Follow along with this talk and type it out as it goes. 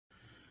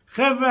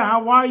Chevra,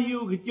 how are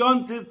you? Good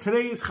Yontiv.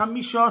 Today is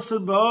Chamisha Asar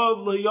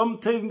B'Av. Lo Yom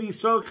Tev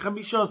B'Yisrael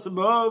Chamisha Asar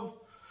B'Av.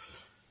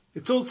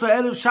 It's also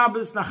Erev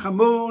Shabbos,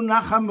 Nachamu,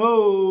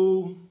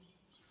 Nachamu.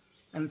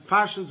 And it's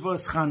Parshas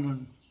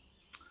V'Eschanan.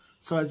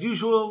 So as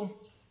usual,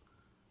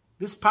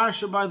 this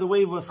Parsha, by the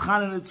way,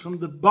 V'Eschanan, it's from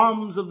the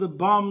bombs of the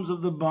bombs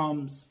of the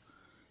bombs.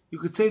 You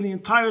could say the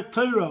entire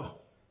Torah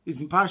is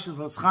in Parshas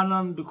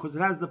V'Eschanan because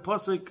it has the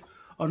pasuk,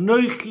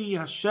 Anoichi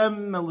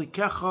Hashem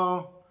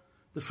Melikecha,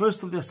 the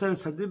first of the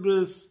Aseret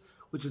Hadibros,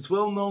 which it's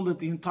well known that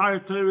the entire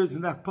Torah is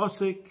in that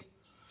pasuk.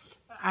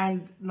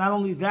 And not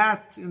only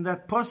that, in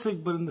that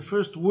pasuk, but in the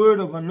first word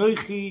of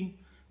Anoichi,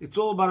 it's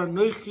all about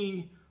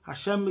Anoichi.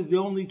 Hashem is the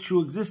only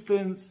true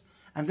existence.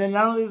 And then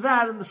not only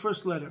that, in the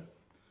first letter.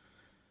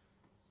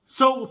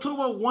 So we'll talk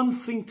about one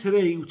thing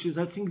today, which is,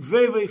 I think,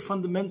 very, very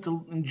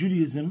fundamental in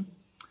Judaism.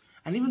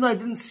 And even though I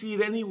didn't see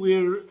it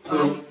anywhere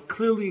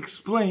clearly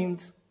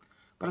explained,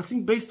 but I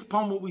think based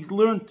upon what we've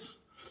learned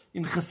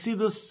in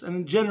Chassidus and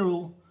in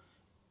general,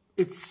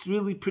 it's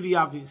really pretty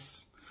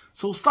obvious.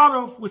 So we'll start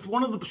off with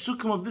one of the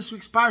psukim of this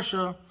week's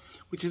Parsha,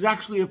 which is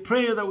actually a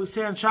prayer that we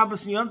say on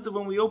Shabbos and Yom Tov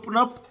when we open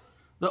up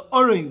the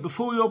Oren,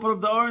 before we open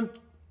up the Oren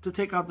to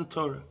take out the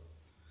Torah.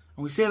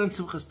 And we say it in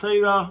Simchas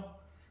Torah.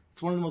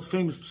 It's one of the most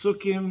famous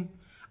psukim.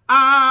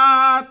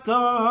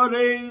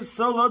 Atorei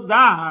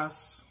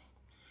solodas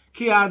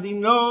ki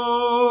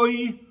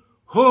adinoi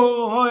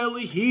ho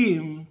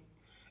Elohim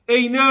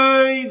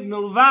einoid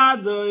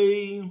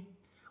milvadoi,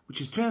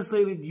 which is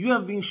translated, you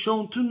have been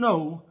shown to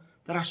know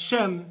that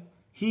Hashem,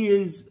 He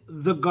is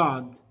the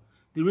God.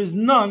 There is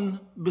none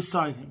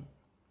beside Him.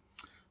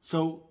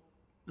 So,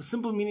 the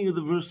simple meaning of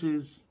the verse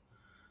is,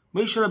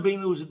 Moshe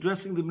Rabbeinu was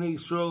addressing the Bnei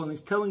Yisrael and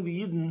he's telling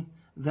the Yidden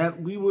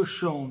that we were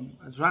shown.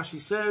 As Rashi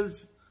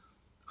says,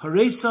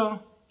 Haresa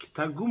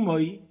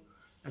kitargumoi,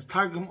 as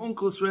Targum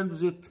Onkelos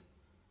renders it,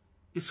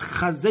 is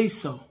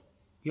chazesa.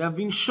 You have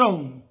been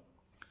shown.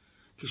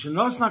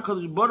 Kishenosna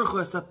Kadosh Baruch Hu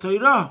es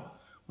Torah,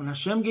 when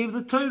Hashem gave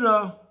the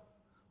Torah,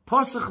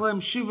 Pasach lem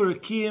shiver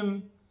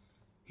akiyim,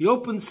 He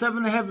opened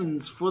 7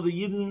 heavens for the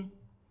Yidden.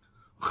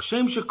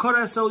 Chshem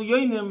shekores el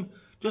yonim,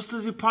 just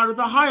as He parted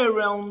the higher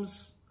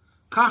realms.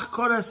 Kach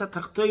kores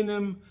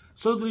atachtonim,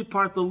 so did He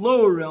part the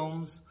lower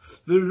realms.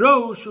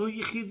 V'ro shu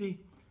yichidi,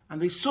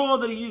 and they saw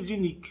that He is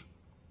unique.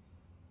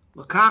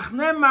 L'kach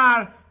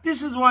nemar,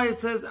 this is why it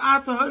says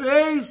Ata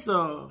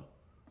hareisa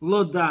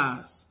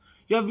lodas.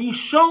 You have been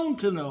shown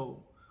to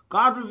know.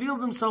 God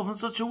revealed Himself in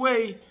such a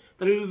way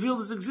that He revealed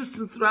His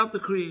existence throughout the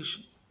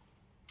creation.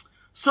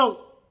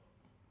 So,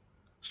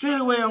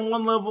 straight away on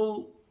one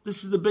level,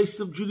 this is the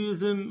basis of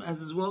Judaism,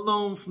 as is well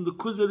known from the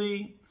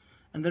Kuzari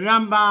and the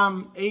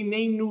Rambam,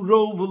 Eineinu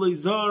Rov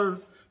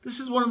V'Leizar. This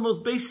is one of the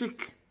most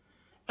basic,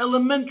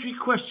 elementary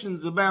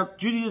questions about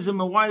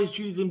Judaism and why is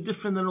Judaism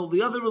different than all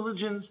the other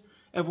religions.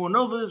 Everyone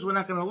knows this, we're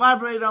not going to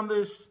elaborate on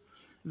this.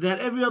 That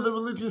every other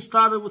religion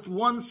started with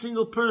one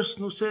single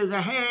person who says, I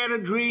had a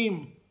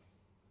dream.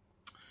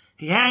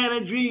 He had a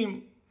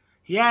dream.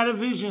 He had a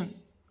vision.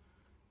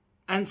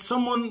 And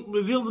someone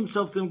revealed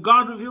himself to him.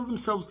 God revealed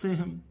himself to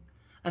him.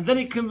 And then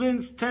he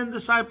convinced 10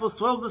 disciples,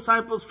 12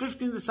 disciples,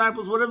 15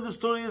 disciples, whatever the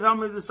story is, how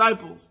many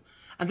disciples.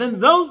 And then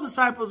those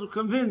disciples were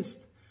convinced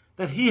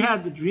that he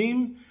had the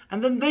dream.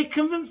 And then they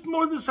convinced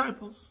more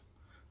disciples.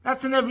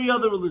 That's in every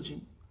other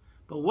religion.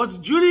 But what's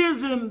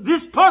Judaism?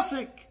 This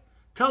pasuk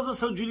tells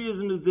us how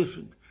Judaism is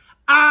different.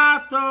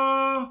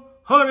 Ato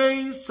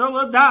horei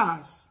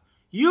solodas.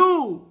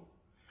 You.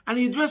 And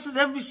he addresses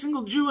every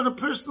single Jew in a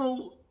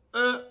personal,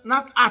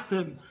 not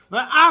atem,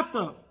 but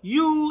ata.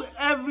 You,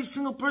 every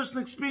single person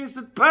experienced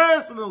it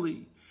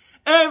personally.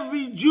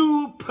 Every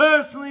Jew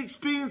personally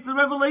experienced the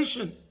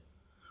revelation.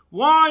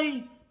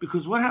 Why?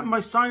 Because what happened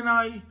by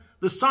Sinai?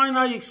 The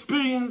Sinai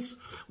experience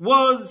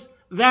was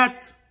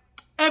that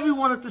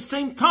everyone at the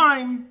same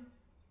time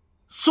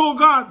saw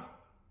God.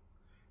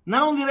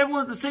 Not only did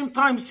everyone at the same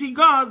time see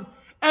God,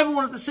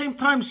 everyone at the same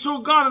time saw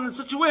God in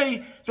such a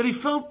way that he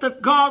felt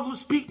that God was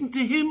speaking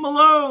to him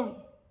alone.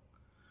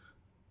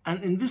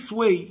 And in this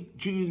way,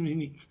 Judaism is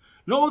unique.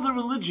 No other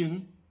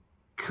religion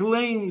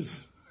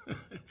claims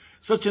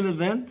such an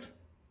event.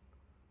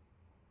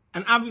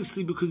 And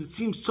obviously because it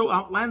seems so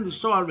outlandish,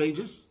 so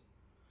outrageous.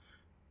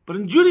 But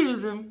in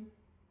Judaism,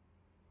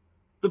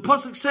 the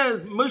pasuk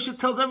says, Moshe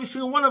tells every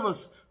single one of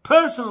us,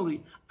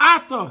 personally,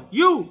 Ata,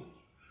 you,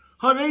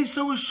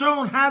 Haresa was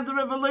shown, had the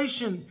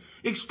revelation,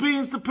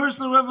 experienced the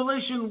personal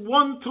revelation,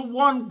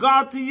 one-to-one,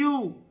 God to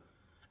you.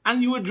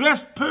 And you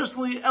addressed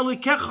personally,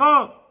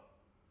 Elikecha,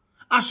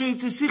 Asher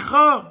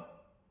Yitzisicha.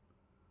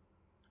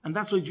 And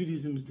that's why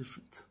Judaism is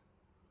different.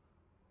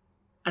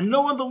 And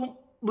no other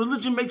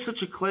religion makes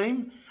such a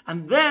claim.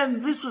 And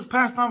then this was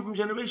passed on from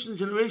generation to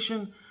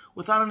generation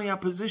without any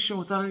opposition,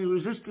 without any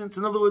resistance.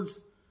 In other words,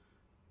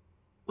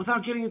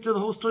 without getting into the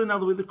whole story now,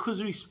 the way the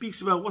Kuzari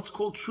speaks about what's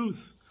called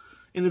truth,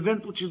 an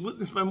event which is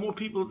witnessed by more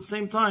people at the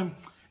same time,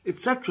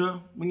 etc.,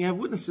 when you have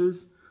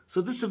witnesses. So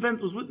this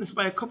event was witnessed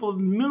by a couple of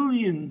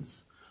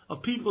millions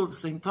of people at the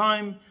same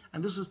time,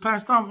 and this was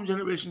passed on from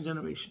generation to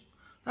generation.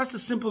 That's the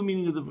simple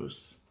meaning of the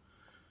verse.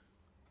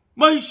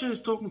 Moshe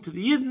is talking to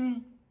the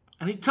Yidden,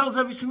 and he tells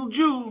every single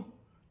Jew,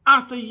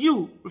 after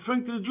you,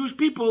 referring to the Jewish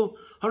people,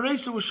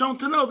 Haresa was shown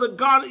to know that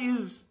God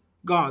is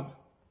God.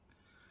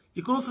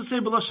 You can also say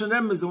B'lashon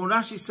Remez, and when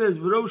Rashi says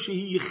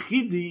V'roshi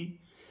Yechidi,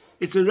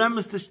 it's a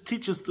remez to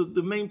teach us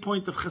the main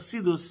point of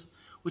Chassidus,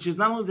 which is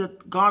not only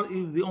that God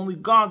is the only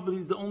God, but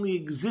He's the only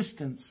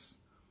existence.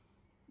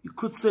 You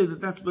could say that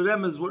that's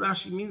B'remez, what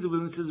Rashi means of it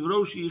when it says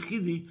V'roshi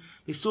Yechidi.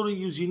 They sort of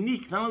use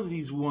unique, not only that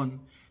He's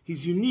one.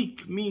 He's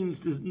unique means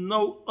there's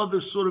no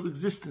other sort of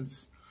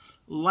existence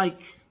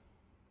like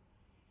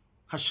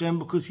Hashem,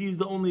 because He's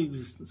the only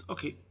existence.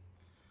 Okay,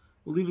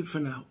 we'll leave it for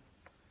now.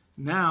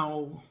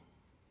 Now,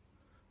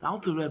 the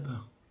Alter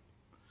Rebbe,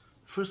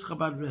 the first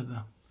Chabad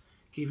Rebbe,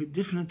 gave a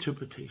different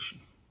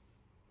interpretation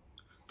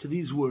to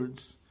these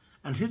words,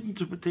 and his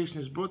interpretation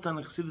is brought down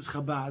in Chassidus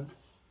Chabad,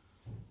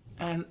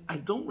 and I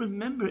don't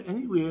remember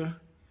anywhere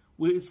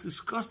where it's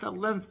discussed at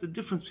length the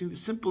difference between the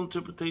simple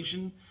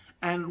interpretation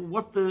and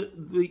what the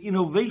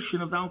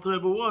innovation of the Alter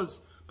Rebbe was.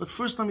 But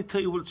first let me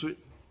tell you what it's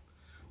written.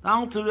 The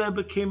Alter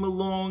Rebbe came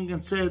along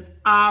and said,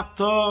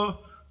 Ata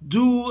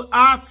du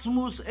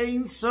atzmus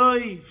ein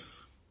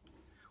soif.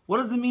 What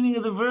is the meaning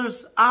of the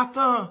verse?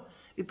 Ata.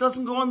 It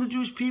doesn't go on the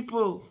Jewish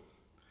people.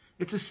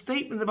 It's a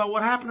statement about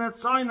what happened at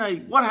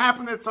Sinai. What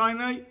happened at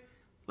Sinai?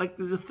 Like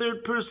there's a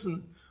third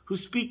person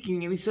who's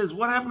speaking, and he says,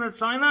 what happened at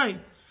Sinai?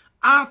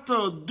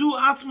 Ata du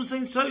atzmus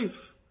ein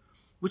soif.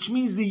 Which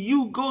means the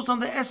you goes on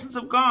the essence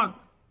of God.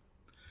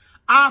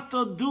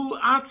 Ata du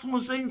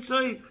atzmus ein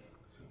soif.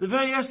 The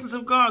very essence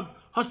of God.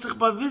 Hosich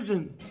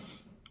bavizin.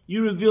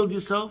 You revealed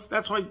yourself.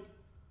 That's why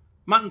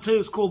Matan Torah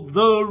is called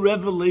the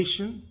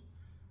revelation.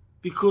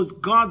 Because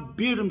God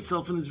bared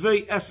Himself in His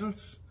very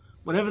essence.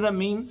 Whatever that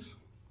means.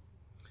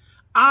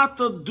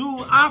 Ata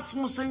du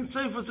atzmus ein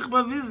soif hosich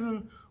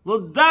bavizin. Lo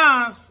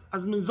das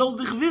as men soll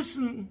dich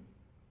wissen.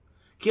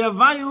 Ki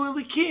avayu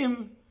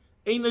elikim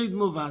einoid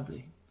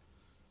movadei.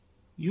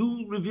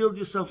 You revealed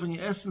yourself in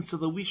your essence so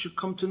that we should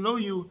come to know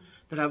you,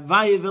 that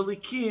Havayev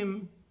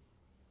Elikim,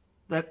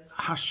 that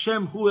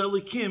Hashem Hu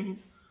Elikim,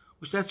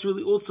 which that's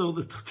really also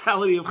the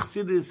totality of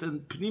Chassidus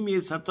and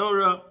Pnimius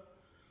HaTorah,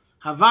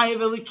 Havayev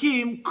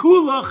Elikim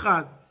Kula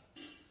Chad,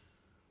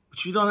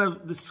 which we don't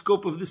have the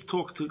scope of this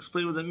talk to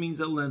explain what that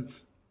means at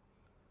length.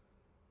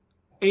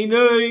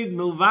 Einoid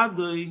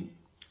Milvadoi.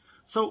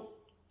 So,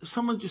 if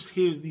someone just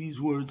hears these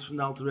words from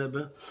the Alter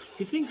Rebbe,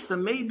 he thinks that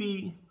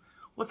maybe,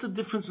 what's the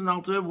difference in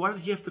Alter Rebbe? Why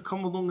did he have to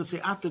come along and say,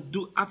 Ata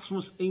du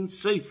atzmus ein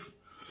soif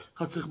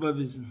hatzich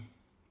bavizin?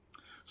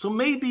 So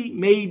maybe,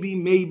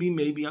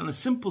 on a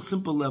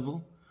simple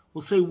level,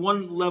 we'll say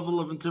one level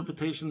of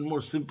interpretation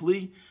more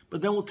simply,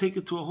 but then we'll take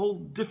it to a whole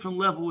different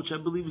level, which I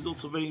believe is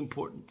also very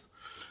important.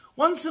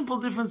 One simple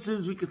difference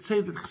is we could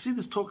say that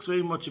Chassidus talks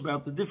very much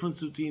about the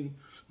difference between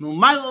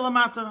milmayla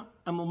lamata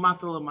and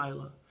milmata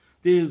lamayla.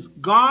 There's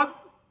God,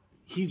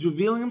 He's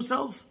revealing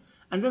Himself,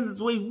 and then there's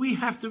the way we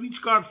have to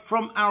reach God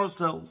from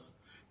ourselves.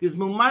 There's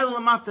milmayla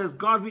lamata as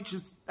God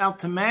reaches out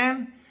to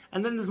man,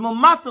 and then there's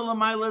milmata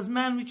lamayla as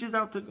man reaches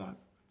out to God.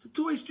 It's a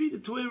two-way street, a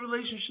two-way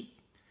relationship.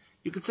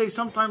 You could say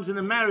sometimes in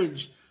a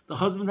marriage, the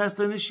husband has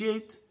to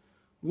initiate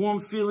warm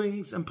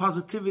feelings and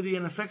positivity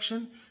and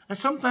affection, and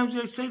sometimes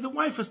you say the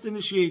wife has to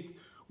initiate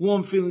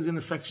warm feelings and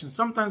affection.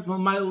 Sometimes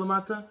milmayla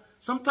lamata,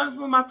 sometimes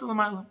milmata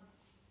lamayla.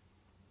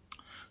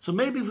 So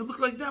maybe if we look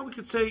like that, we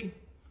could say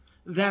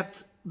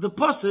that the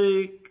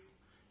pasuk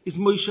is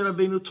Moshe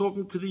Rabbeinu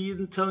talking to the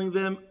Yidden, telling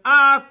them,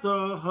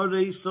 Ata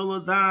harei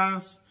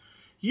soladas,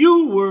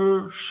 you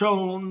were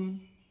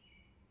shown,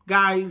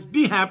 guys,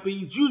 be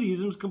happy,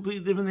 Judaism is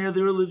completely different than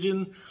their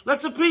religion,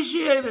 let's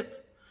appreciate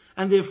it.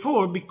 And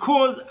therefore,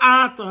 because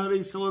Ata harei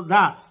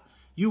soladas,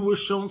 you were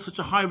shown such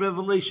a high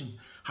revelation,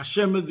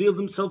 Hashem revealed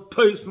Himself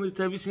personally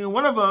to every single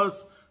one of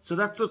us, so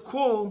that's a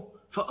call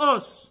for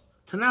us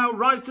to now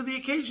rise to the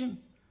occasion.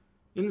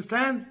 You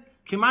understand?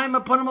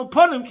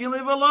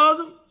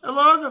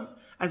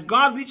 As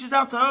God reaches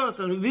out to us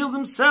and revealed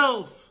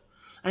Himself,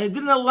 and He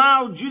didn't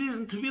allow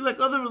Judaism to be like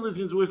other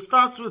religions where it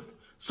starts with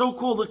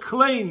so-called a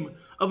claim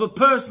of a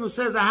person who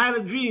says, I had a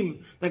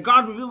dream, that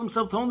God revealed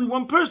Himself to only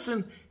one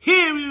person.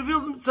 Here He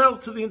revealed Himself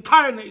to the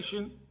entire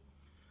nation.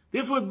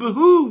 Therefore it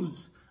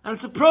behooves and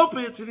it's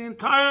appropriate to the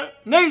entire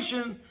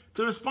nation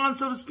to respond,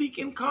 so to speak,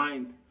 in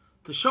kind,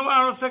 to show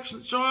our affection,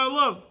 to show our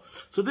love.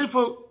 So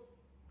therefore,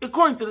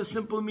 according to the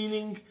simple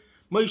meaning,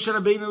 Moshe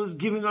Rabbeinu is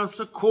giving us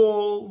a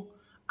call.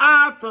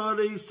 Ata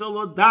harei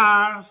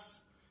soladas,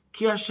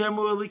 ki Hashem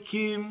hu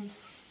elikim.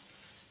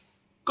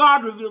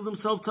 God revealed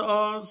Himself to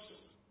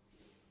us.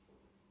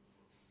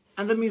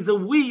 And that means that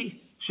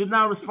we should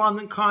now respond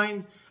in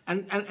kind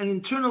and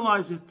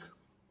internalize it,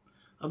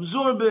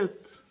 absorb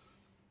it,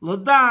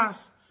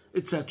 ladas,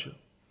 etc.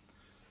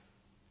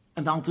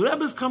 And the Alter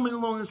Rebbe is coming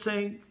along and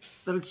saying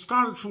that it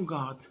started from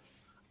God.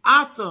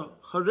 Ata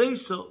harei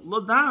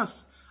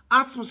soladas.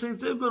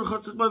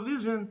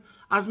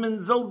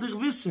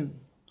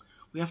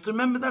 We have to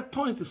remember that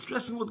point. It's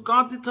stressing what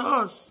God did to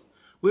us.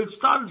 Where it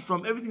started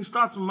from. Everything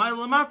starts from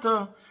Ma'ila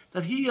Lamata,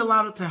 that He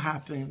allowed it to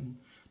happen.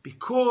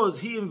 Because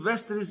He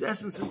invested His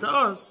essence into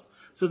us,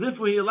 So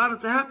therefore he allowed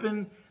it to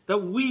happen that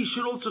we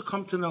should also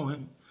come to know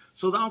him.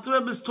 So the Alter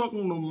Rebbe is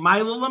talking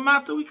L'mayla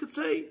Lamata, we could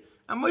say,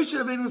 and Moshe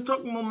Rabbeinu is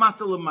talking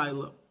L'mata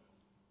L'mayla.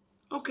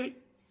 Okay.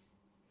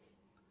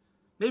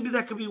 Maybe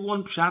that could be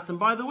one pshat. And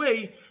by the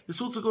way,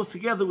 this also goes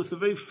together with a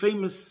very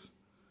famous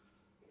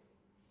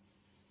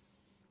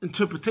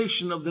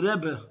interpretation of the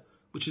Rebbe,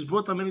 which is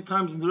brought up many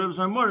times in the Rebbe's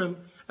Maimorim,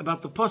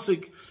 about the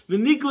pasuk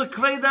V'nigla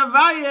kvei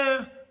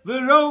davaye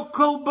v'ro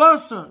kol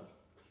basar.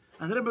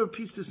 And the Rebbe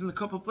repeats this in a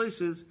couple of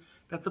places,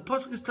 that the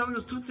pasuk is telling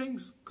us two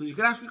things. Because you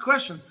can ask a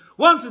question.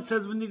 Once it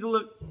says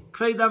V'nigla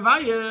kvei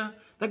davaye,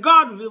 that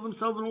God revealed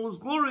himself in all his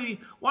glory.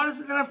 Why does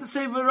it then have to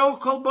say v'ro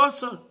kol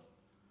basar?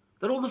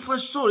 That all the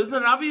flesh saw.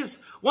 Isn't it obvious?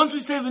 Once we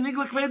say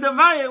V'nigla kvei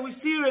davaye, we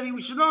see already,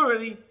 we should know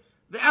already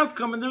the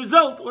outcome and the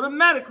result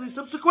automatically,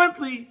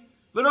 subsequently,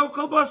 v'ro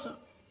kol basar.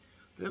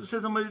 The Rebbe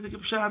says, I'm ready to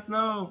give pshat.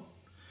 No.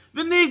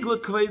 V'nigla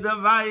kvei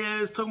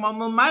davaye is talking about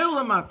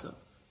L'mayla Lamata.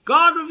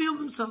 God revealed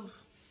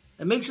himself.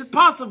 It makes it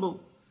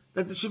possible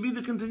that there should be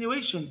the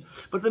continuation.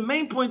 But the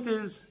main point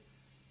is,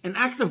 an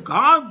act of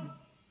God?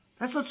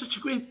 That's not such a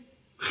great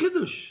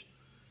chidush.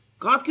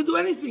 God can do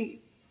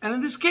anything. And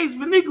in this case,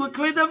 V'nigla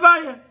kvei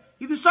davaye,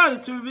 he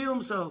decided to reveal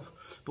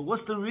himself. But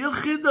what's the real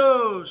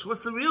chidush?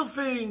 What's the real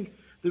thing?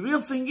 The real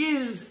thing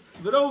is,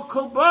 v'ro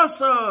kol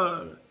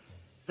basar,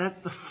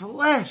 that the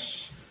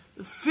flesh,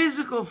 the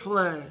physical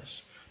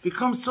flesh,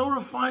 becomes so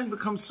refined,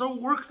 becomes so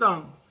worked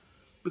on,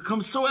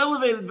 becomes so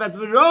elevated that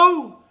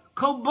v'ro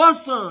kol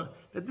basar,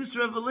 that this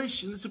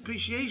revelation, this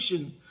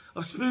appreciation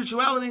of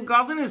spirituality and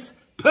godliness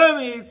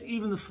permeates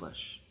even the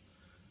flesh.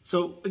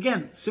 So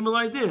again, similar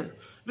idea.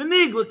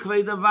 V'nigla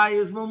kvei davaye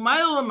is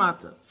L'mayla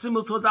Lamata.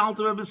 Similar to what the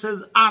Alter Rebbe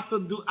says, Ata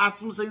du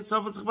atzmus ein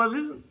sof etzich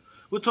b'avizin.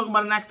 We're talking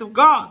about an act of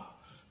God.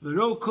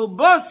 V'ro kol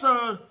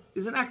basar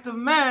is an act of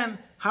man,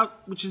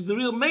 which is the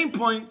real main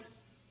point,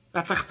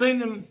 that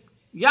tachtenim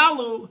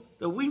yalu,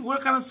 that we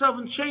work on ourselves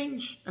and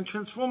change and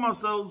transform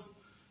ourselves,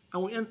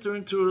 and we enter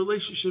into a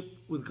relationship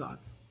with God.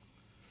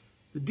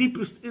 The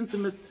deepest,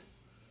 intimate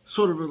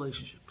sort of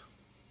relationship.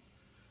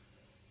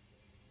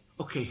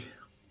 Okay,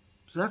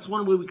 so that's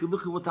one way we could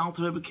look at what the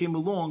Alter Rebbe came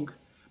along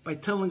by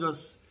telling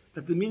us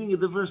that the meaning of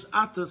the verse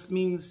atas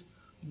means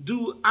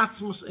du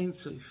atzmus ein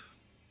sof.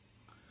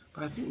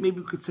 But I think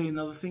maybe we could say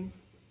another thing.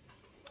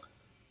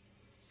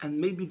 And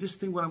maybe this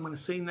thing, what I'm going to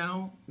say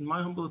now, in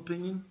my humble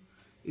opinion,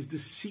 is the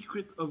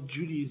secret of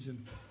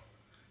Judaism.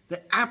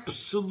 The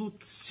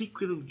absolute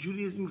secret of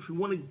Judaism, if we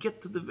want to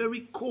get to the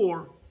very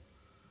core,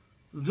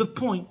 the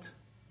point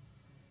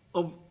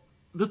of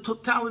the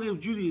totality of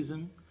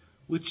Judaism,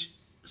 which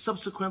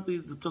subsequently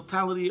is the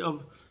totality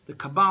of the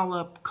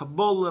Kabbalah,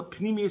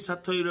 Pnimiyus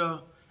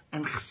HaTorah,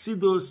 and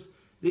Chassidus,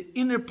 the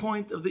inner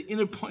point of the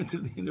inner point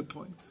of the inner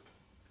point.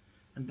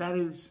 And that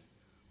is,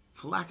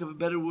 for lack of a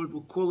better word,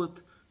 we'll call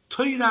it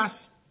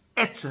Toiras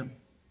Etzem,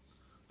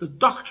 the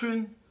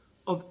doctrine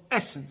of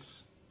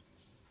essence.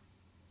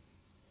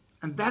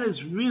 And that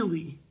is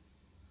really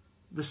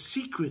the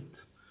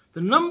secret,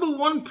 the number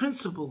one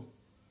principle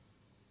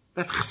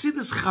that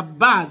Chassidus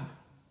Chabad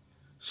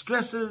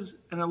stresses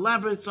and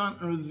elaborates on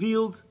and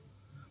revealed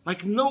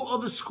like no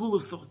other school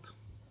of thought.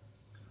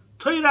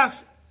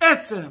 Toiras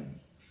Etzem,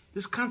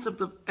 this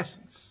concept of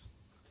essence.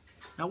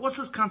 Now what's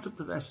this concept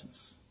of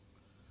essence?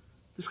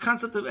 This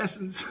concept of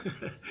essence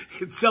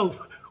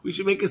itself, we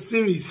should make a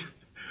series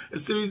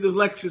of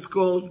lectures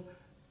called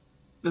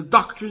The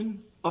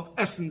Doctrine of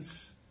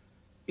Essence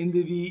in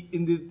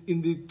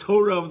the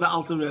Torah of the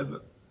Alter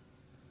Rebbe.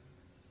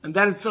 And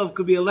that itself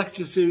could be a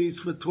lecture series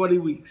for 20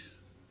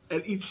 weeks,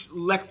 and each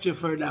lecture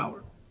for an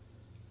hour.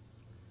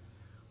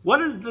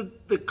 What is the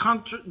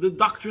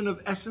doctrine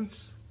of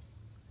essence?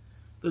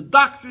 The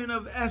doctrine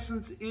of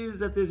essence is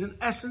that there's an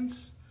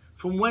essence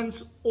from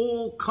whence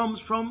all comes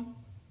from,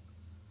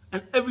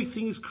 and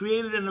everything is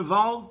created and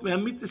evolved,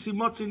 and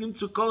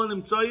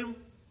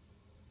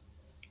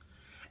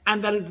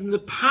that it's in the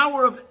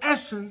power of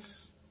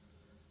essence,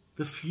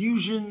 the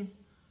fusion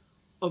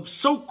of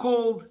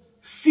so-called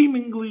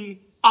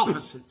seemingly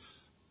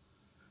opposites.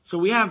 So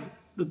we have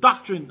the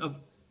doctrine of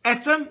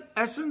Etzem,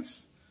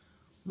 essence.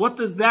 What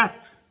does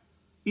that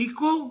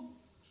equal?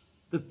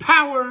 The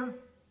power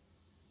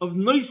of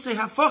Noisei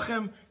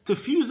Hafochem to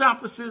fuse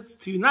opposites,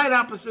 to unite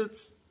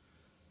opposites,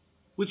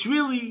 which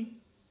really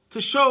to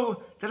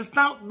show that it's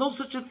not no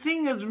such a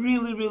thing as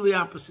really, really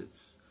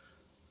opposites.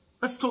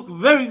 Let's talk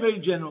very, very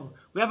general.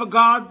 We have a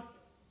God.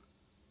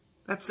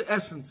 That's the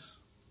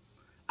essence.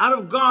 Out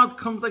of God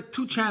comes like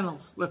two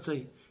channels, let's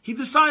say. He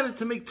decided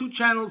to make two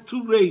channels,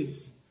 two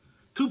rays,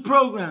 two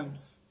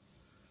programs.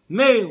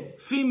 Male,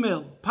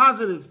 female,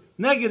 positive,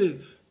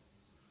 negative.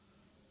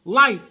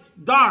 Light,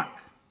 dark.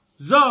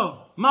 Zoh,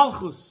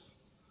 Malchus.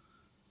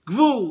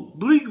 Gvul,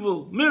 bli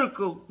gvul,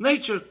 miracle,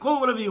 nature, call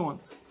whatever you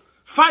want.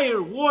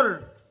 Fire,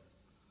 water.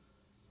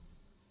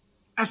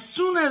 As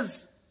soon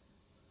as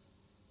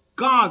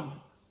God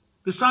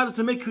decided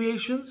to make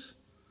creations,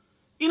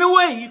 in a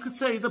way, you could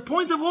say, the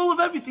point of all of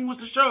everything was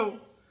to show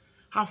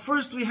how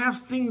first we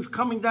have things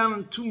coming down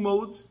in two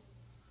modes,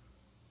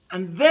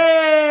 And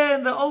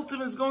then the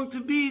ultimate is going to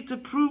be to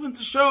prove and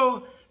to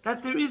show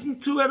that there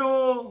isn't two at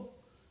all.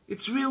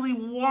 It's really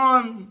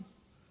one.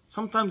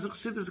 Sometimes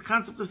there's the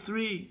concept of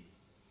three.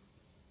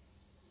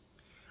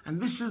 And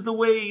this is the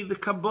way the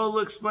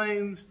Kabbalah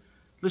explains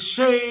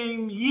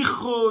L'shem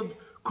yichud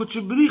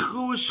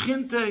kochebrichu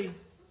shchinte.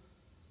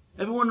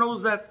 Everyone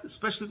knows that,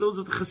 especially those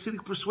of the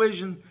Hasidic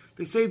persuasion.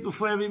 They say it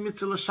before every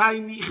mitzvah.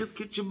 L'shem yichud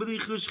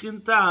kochebrichu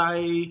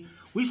shchinte.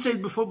 We say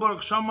it before Baruch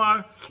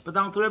Shamar, but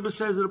the Alter Rebbe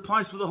says it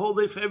applies for the whole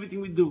day, for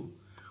everything we do.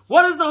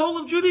 What is the whole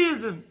of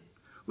Judaism?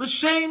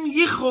 L'shem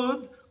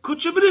yichud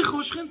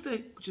kochebrichu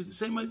shchinte, which is the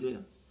same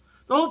idea.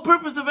 The whole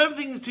purpose of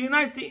everything is to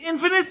unite the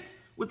infinite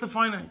with the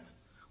finite.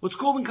 What's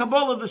called in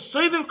Kabbalah the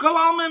Sovev Kol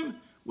Almim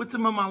with the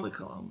Mamalik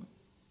Kol Almim.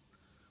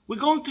 We're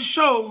going to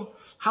show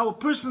how a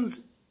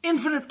person's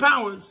infinite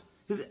powers,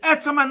 his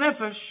Etzem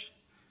HaNefesh,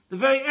 the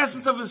very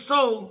essence of his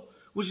soul,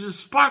 which is a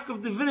spark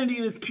of divinity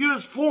in its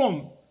purest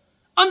form,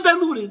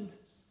 undiluted,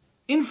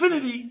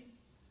 infinity,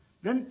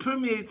 then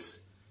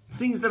permeates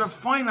things that are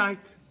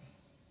finite,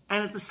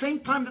 and at the same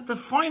time that they're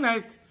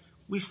finite,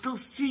 we still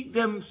see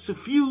them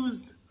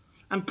suffused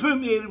and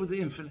permeated with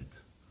the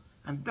infinite.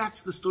 And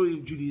that's the story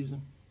of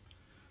Judaism.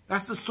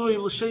 That's the story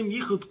of L'shem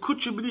Yichud.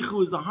 Kutsha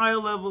B'richu is the higher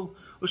level.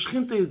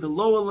 Ushchinte is the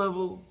lower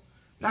level.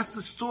 That's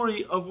the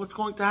story of what's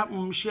going to happen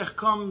when Mashiach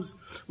comes.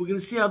 We're going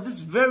to see how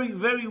this very,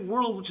 very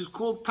world, which is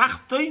called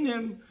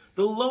Tachtoinim,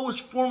 the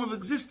lowest form of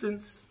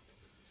existence,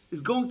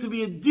 is going to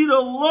be a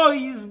Diro Lo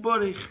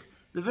Yizborich.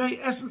 The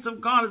very essence of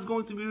God is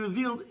going to be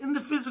revealed in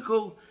the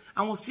physical.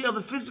 And we'll see how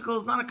the physical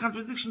is not a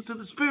contradiction to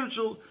the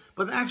spiritual,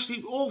 but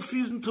actually all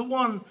fuse into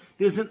one.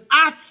 There's an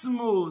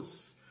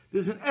Atzmos.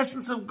 There's an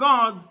essence of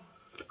God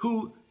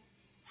who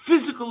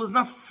physical is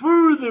not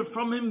further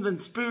from him than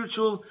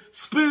spiritual.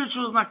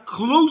 Spiritual is not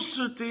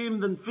closer to him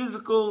than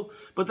physical.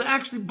 But they're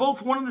actually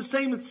both one and the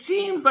same. It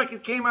seems like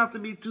it came out to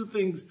be two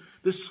things.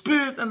 The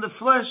spirit and the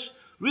flesh.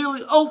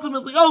 Really,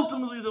 ultimately,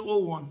 they're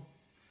all one.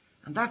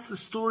 And that's the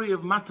story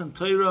of Matan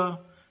Torah.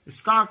 It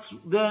starts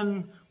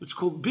then, which is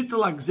called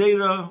Bittul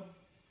Agzeira.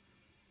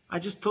 I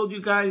just told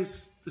you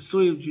guys the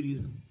story of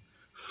Judaism.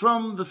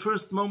 From the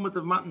first moment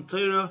of Matan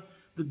Torah,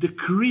 the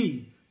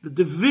decree, the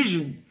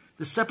division,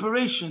 the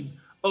separation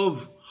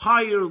of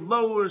higher,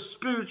 lower,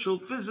 spiritual,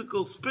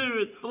 physical,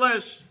 spirit,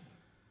 flesh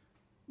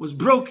was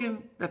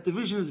broken. That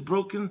division is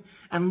broken.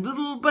 And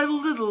little by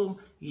little,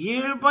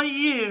 year by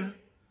year,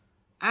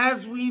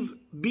 as we've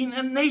been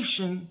a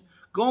nation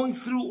going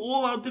through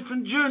all our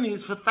different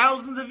journeys for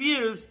thousands of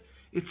years,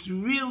 it's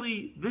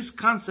really this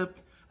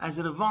concept as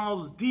it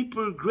evolves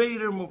deeper,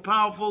 greater, more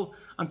powerful,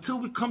 until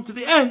we come to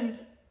the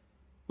end.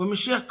 When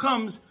Mashiach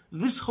comes,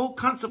 this whole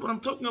concept, what I'm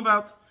talking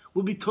about,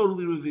 will be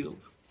totally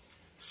revealed.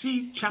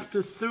 See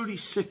chapter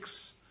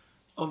 36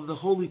 of the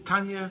Holy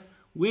Tanya,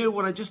 where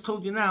what I just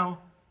told you now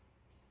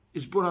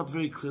is brought out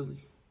very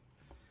clearly.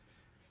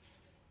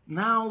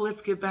 Now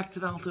let's get back to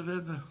the Alter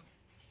Rebbe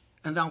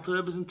and the Alter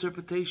Rebbe's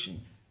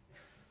interpretation.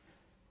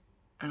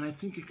 And I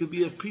think it could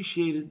be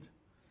appreciated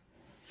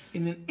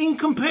in an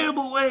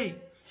incomparable way,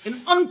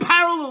 an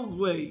unparalleled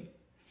way.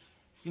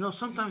 You know,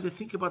 sometimes I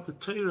think about the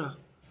Torah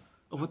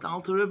of what the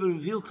Alter Rebbe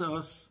revealed to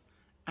us,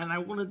 and I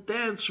want to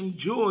dance from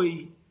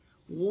joy.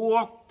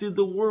 What did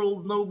the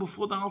world know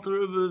before the Alter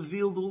Rebbe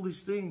revealed all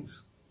these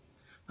things?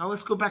 Now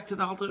let's go back to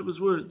the Alter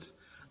Rebbe's words.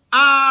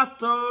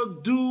 Ata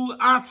du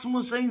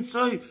atzmus ein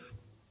soif.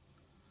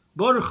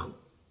 Baruch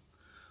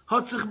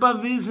hat sich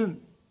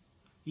bewiesen.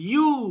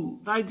 You,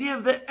 the idea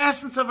of the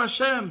essence of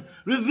Hashem,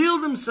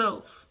 revealed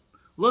himself.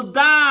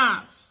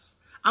 Lodas.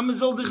 Am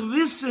soll dich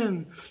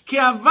wissen. Ki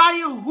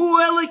havayu hu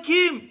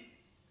elikim.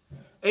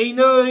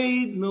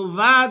 Einoid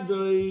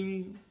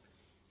milvadoi.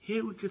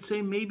 Here we could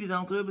say maybe the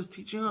Alter Rebbe is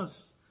teaching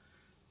us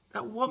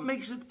that what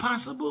makes it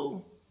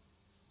possible?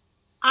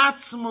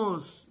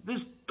 Atzmos,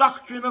 this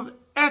doctrine of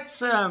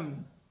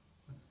Etzem,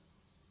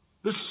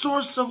 the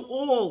source of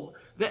all,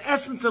 the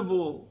essence of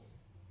all.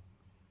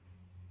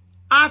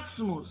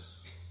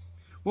 Atzmos.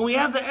 When we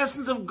have the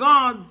essence of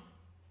God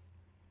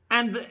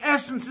and the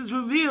essence is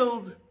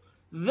revealed,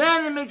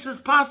 then it makes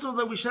it possible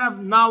that we should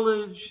have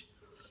knowledge,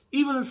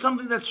 even in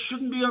something that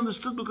shouldn't be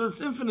understood because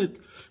it's infinite.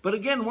 But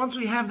again, once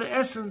we have the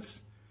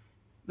essence,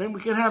 then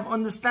we can have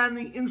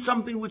understanding in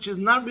something which is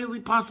not really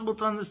possible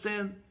to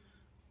understand.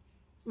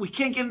 We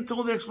can't get into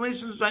all the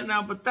explanations right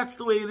now, but that's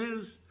the way it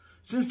is.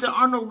 Since there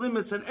are no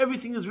limits and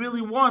everything is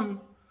really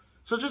one.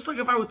 So just like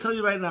if I would tell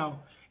you right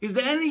now, is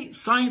there any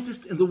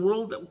scientist in the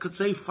world that could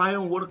say fire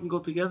and water can go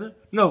together?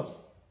 No.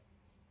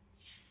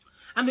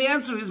 And the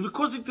answer is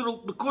because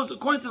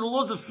according to the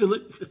laws of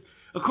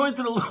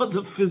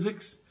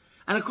physics,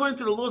 and according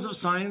to the laws of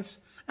science,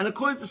 and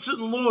according to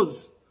certain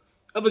laws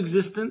of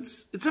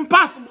existence, it's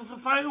impossible for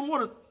fire and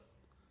water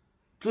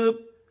to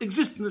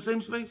exist in the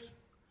same space.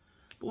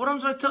 But what I'm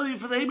trying to tell you,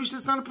 for the Eibush,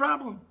 it's not a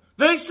problem.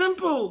 Very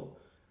simple.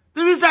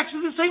 There is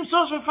actually the same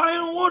source for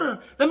fire and water.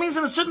 That means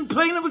in a certain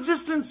plane of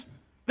existence,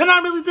 they're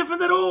not really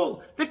different at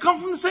all. They come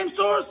from the same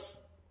source.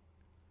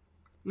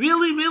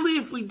 Really,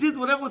 if we did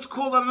whatever it's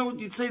called, I don't know what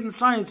you'd say in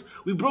science,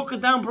 we broke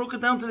it down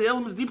to the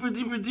elements deeper, and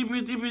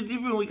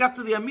we got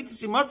to the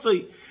Amitis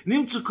Imatzoi,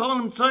 Nimtzu Kol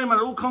Nimtzoim, and it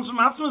all comes from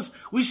Atzmas,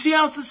 we see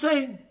how it's the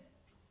same.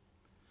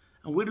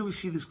 And where do we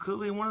see this?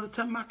 Clearly in one of the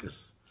 10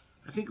 Makkos.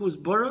 I think it was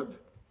Borod.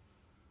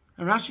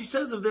 And Rashi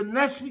says of the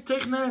Nes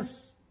Mitoich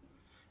Nes,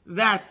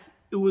 that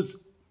it was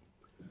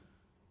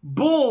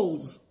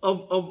balls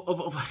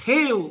of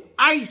hail,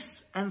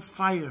 ice, and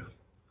fire.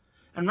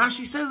 And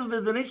Rashi says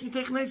that the Nes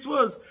Mitoich Nes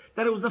was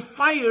that it was the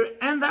fire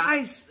and the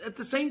ice at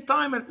the same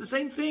time, at the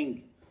same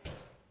thing,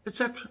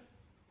 etc.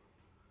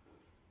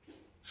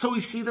 So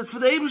we see that for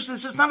the Eibush,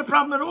 it's just not a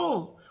problem at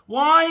all.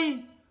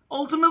 Why?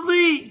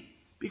 Ultimately,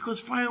 because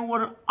fire and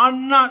water are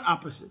not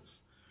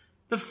opposites.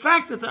 The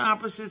fact that they're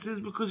opposites is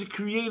because it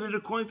created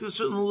according to a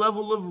certain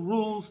level of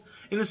rules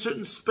in a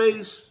certain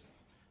space.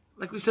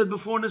 Like we said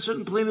before, in a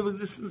certain plane of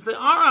existence, they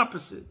are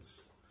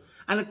opposites.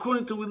 And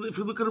according to, if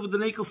we look at it with the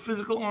naked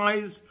physical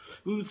eyes,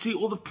 we would see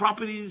all the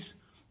properties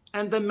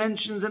and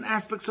dimensions and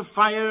aspects of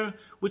fire,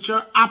 which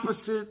are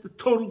opposite, the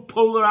total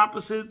polar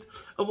opposite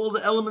of all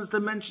the elements,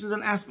 dimensions,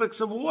 and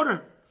aspects of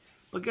water.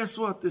 But guess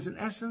what? There's an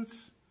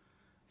essence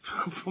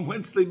from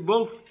whence they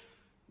both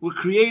were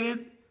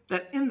created,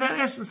 that in that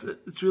essence,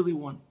 it's really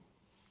one.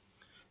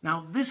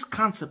 Now, this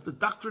concept, the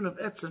doctrine of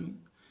Etzem,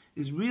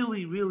 is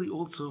really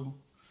also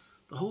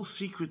the whole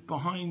secret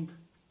behind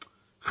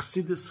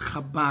Chassidus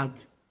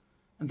Chabad,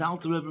 and the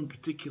Alter Rebbe in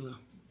particular.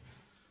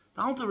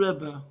 The Alter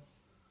Rebbe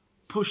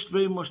pushed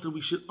very much that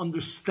we should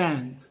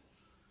understand.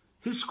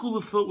 His school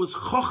of thought was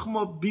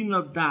Chochma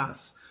Bina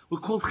Das. We're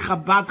called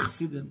Chabad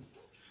Chassidim.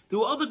 There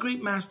were other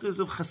great masters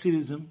of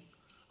Chassidism,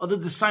 other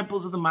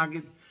disciples of the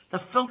Maggid,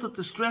 that felt that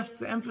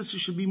the emphasis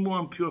should be more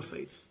on pure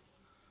faith.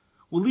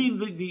 We'll leave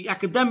the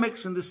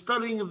academics and the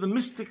studying of the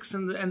mystics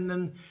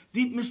and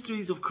deep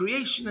mysteries of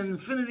creation and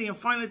infinity and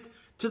finite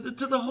to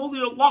the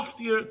holier,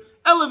 loftier,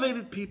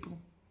 elevated people.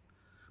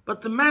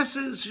 But the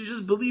masses should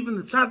just believe in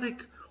the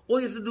tzaddik. All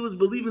you have to do is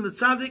believe in the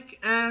tzaddik,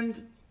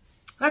 and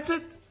that's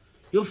it.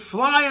 You'll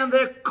fly on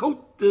their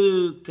coat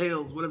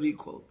tails, whatever you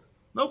call it.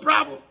 No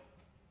problem.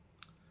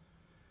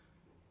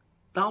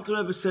 The Alter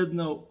Rebbe said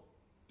no.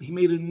 He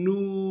made a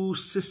new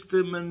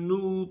system, a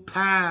new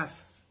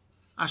path.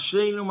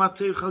 Ashreinu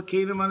matei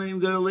chalkeinu maneim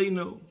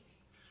garaleinu.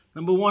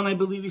 Number one, I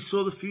believe he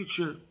saw the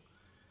future.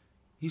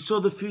 He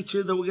saw the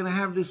future that we're going to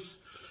have this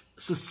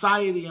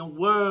society and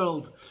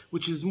world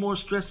which is more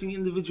stressing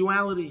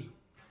individuality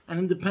and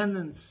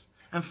independence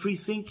and free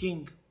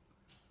thinking.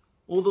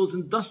 All those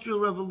industrial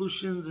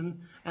revolutions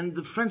and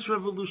the French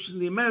Revolution,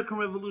 the American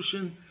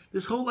Revolution,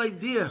 this whole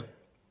idea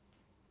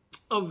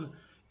of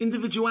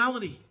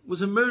individuality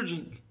was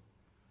emerging.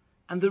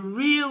 And the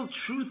real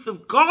truth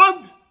of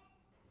God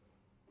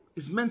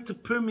is meant to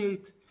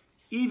permeate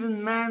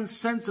even man's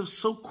sense of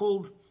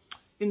so-called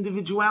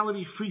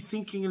individuality, free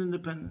thinking, and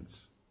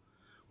independence.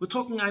 We're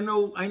talking, I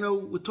know,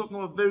 we're talking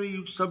about very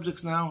huge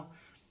subjects now.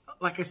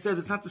 Like I said,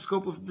 it's not the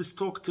scope of this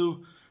talk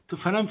to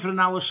farem for an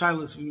hour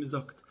shilas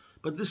v'mizokt.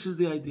 But this is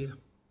the idea.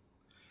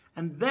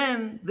 And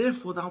then,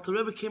 therefore, the Alter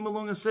Rebbe came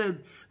along and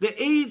said, the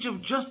age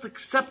of just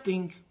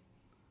accepting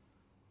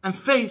and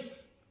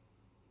faith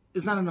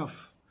is not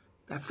enough.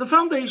 That's the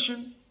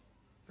foundation.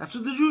 That's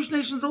what the Jewish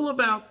nation is all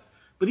about.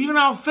 But even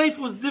our faith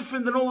was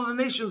different than all of the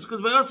nations,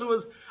 because by us it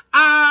was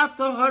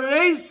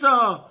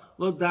Atoharesa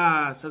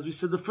Lodas. As we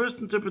said, the first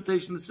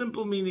interpretation, the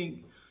simple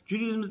meaning.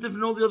 Judaism is different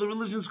than all the other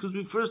religions because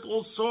we first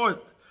all saw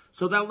it.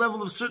 So that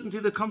level of certainty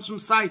that comes from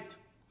sight.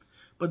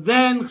 But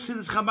then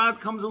Chassidus Chabad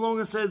comes along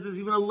and says there's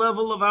even a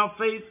level of our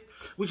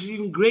faith which is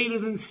even greater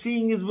than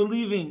seeing is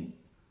believing.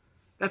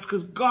 That's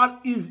because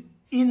God is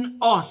in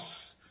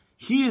us.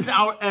 He is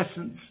our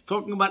essence.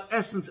 Talking about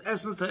essence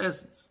to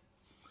essence.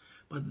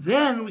 But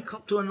then we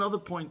come to another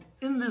point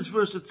in this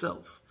verse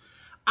itself.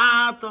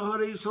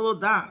 According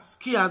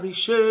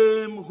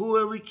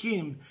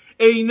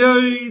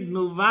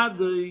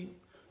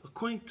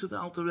to the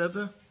Alter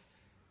Rebbe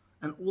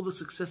and all the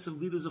successive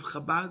leaders of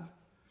Chabad,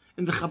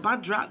 in the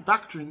Chabad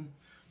doctrine,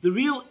 the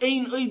real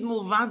Ein Oid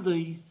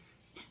Milvadei,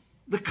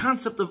 the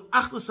concept of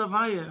Achdus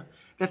Havaya,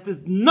 that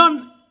there's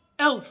none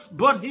else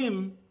but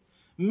him,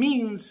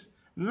 means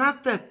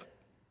not that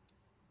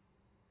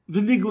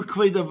the Nigla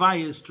Kved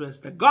Havaya is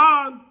stressed, that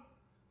God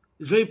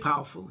is very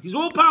powerful. He's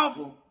all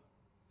powerful.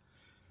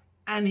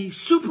 And he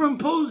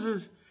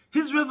superimposes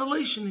his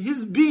revelation,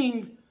 his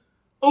being,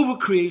 over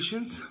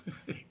creations.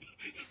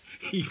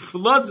 He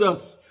floods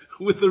us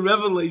with the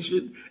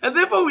revelation, and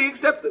therefore we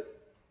accept it.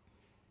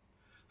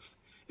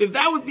 If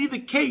that would be the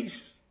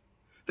case,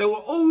 that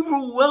we're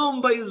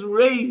overwhelmed by his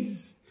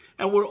rays,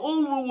 and we're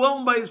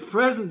overwhelmed by his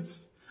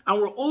presence,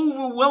 and we're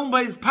overwhelmed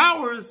by his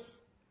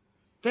powers,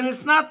 then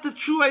it's not the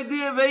true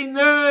idea of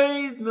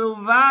Einoid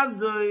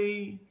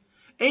Milvadoi.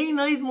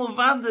 Einoid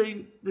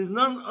Milvadoi, there's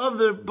none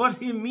other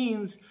but him,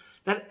 means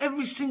that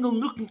every single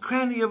nook and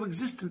cranny of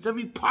existence,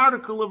 every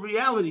particle of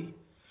reality,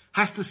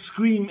 has to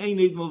scream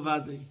Einoid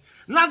Milvadoi.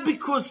 Not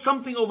because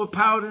something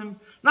overpowered him,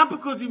 not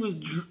because he was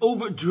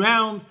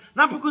drowned,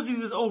 not because he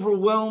was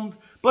overwhelmed,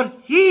 but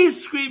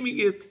he's screaming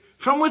it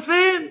from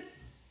within.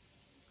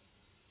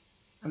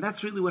 And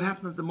that's really what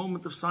happened at the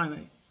moment of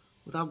Sinai,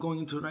 without going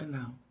into it right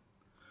now.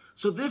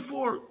 So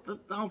therefore, the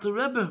Alter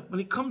Rebbe, when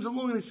he comes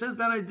along and he says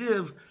that idea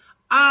of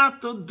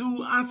Ato du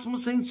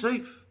atzmus ein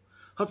sof,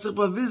 hat sich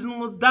bewiesen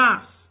lo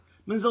das,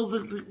 man soll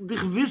sich dich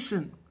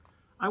wissen.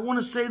 I want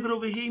to say that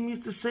over here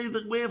means to say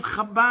the way of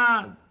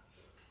Chabad.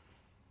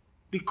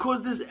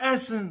 Because there's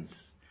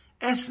essence.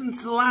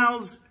 Essence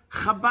allows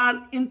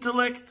Chabad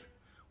intellect,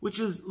 which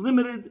is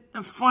limited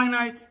and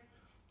finite,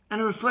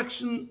 and a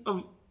reflection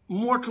of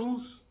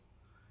mortals,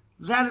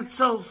 that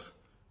itself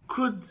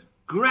could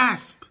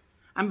grasp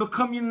and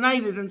become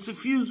united and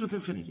suffused with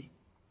infinity.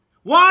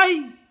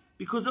 Why?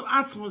 Because of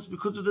Atzmos,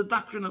 because of the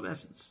doctrine of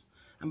essence.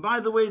 And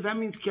by the way, that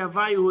means Ki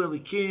Havayu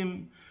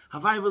Elikim.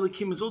 Havayu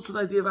Elikim is also the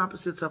idea of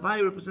opposites.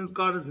 Havayu represents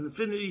God as an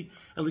infinity.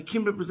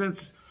 Elikim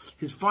represents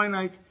his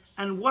finite.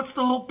 And what's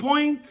the whole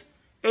point?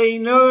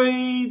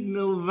 Einoid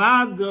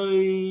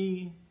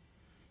Milvadoi.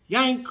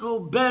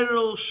 Yankel,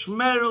 Beryl,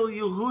 Shmerel,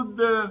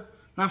 Yehuda,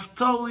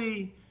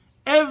 Naphtali.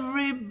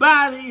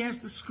 Everybody has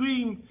to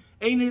scream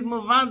Einoid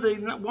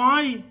Milvadoi.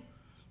 Why?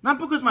 Not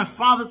because my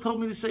father told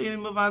me to say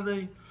Einoid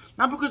Milvadoi.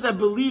 Not because I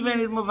believe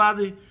Einoid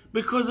Milvadoi.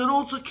 Because it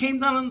also came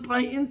down by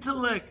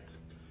intellect.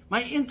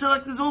 My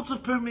intellect is also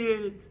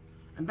permeated.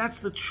 And that's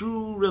the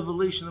true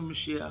revelation of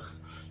Mashiach.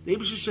 The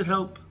Eibusher should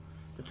help.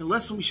 That the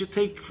lesson we should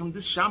take from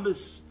this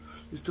Shabbos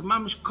is to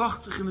mamish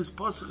koch sich in this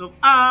pasuk of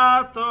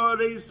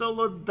Atorei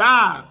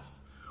Solodas.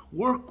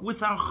 Work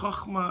with our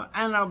chokhmah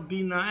and our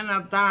bina and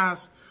our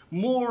das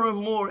more and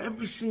more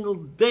every single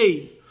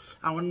day.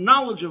 Our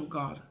knowledge of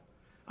God,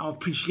 our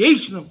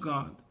appreciation of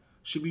God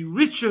should be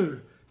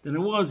richer than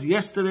it was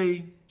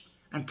yesterday.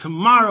 And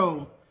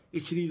tomorrow,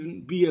 it should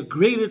even be a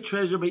greater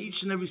treasure by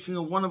each and every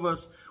single one of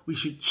us. We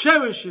should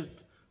cherish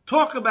it,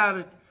 talk about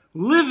it,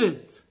 live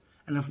it.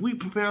 And if we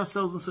prepare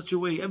ourselves in such a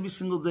way every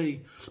single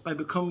day by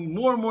becoming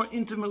more and more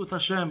intimate with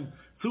Hashem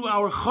through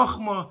our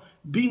chokhmah,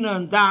 bina,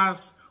 and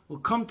das, we'll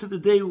come to the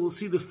day where we'll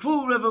see the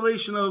full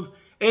revelation of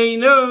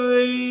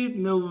Einoid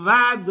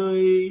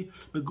Milvadoi,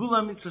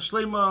 Megula Mitzvah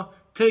Shlema,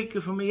 take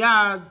it from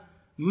Yad,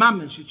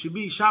 Mamish. It should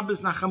be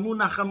Shabbos Nachamu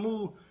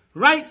Nachamu,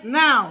 right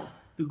now.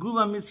 The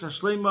Gula Mitzvah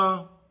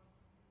Shlema,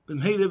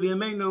 B'mheira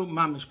V'yameinu,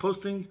 Mamish.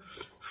 Posting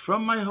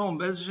from my home,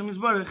 Be'ez Hashem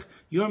Yisbarach,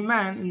 your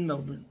man in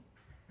Melbourne.